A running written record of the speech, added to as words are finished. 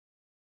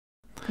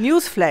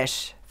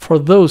NewsFlash. For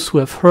those who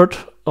have heard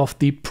of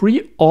the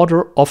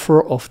pre-order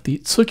offer of the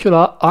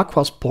Circula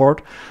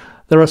AquaSport,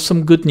 there are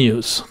some good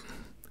news.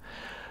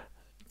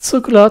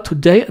 Circula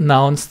today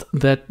announced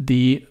that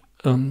the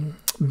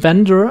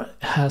vendor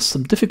has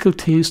some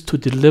difficulties to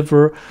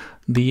deliver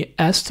the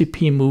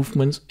STP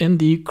movements in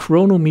the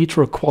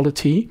chronometer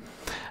quality,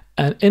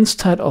 and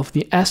instead of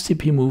the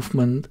STP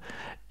movement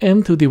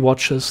into the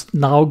watches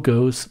now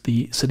goes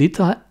the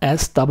Sellita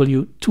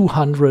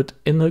SW200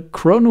 in a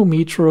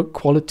chronometer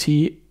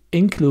quality,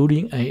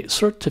 including a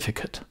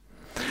certificate.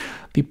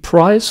 The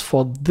price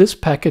for this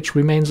package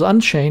remains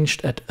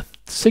unchanged at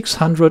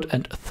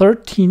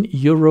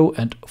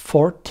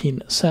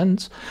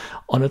 €613.14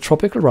 on a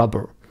tropical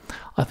rubber.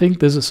 I think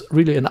this is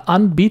really an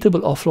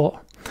unbeatable offer,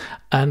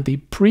 and the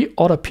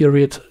pre-order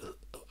period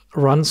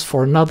runs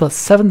for another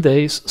 7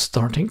 days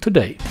starting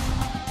today.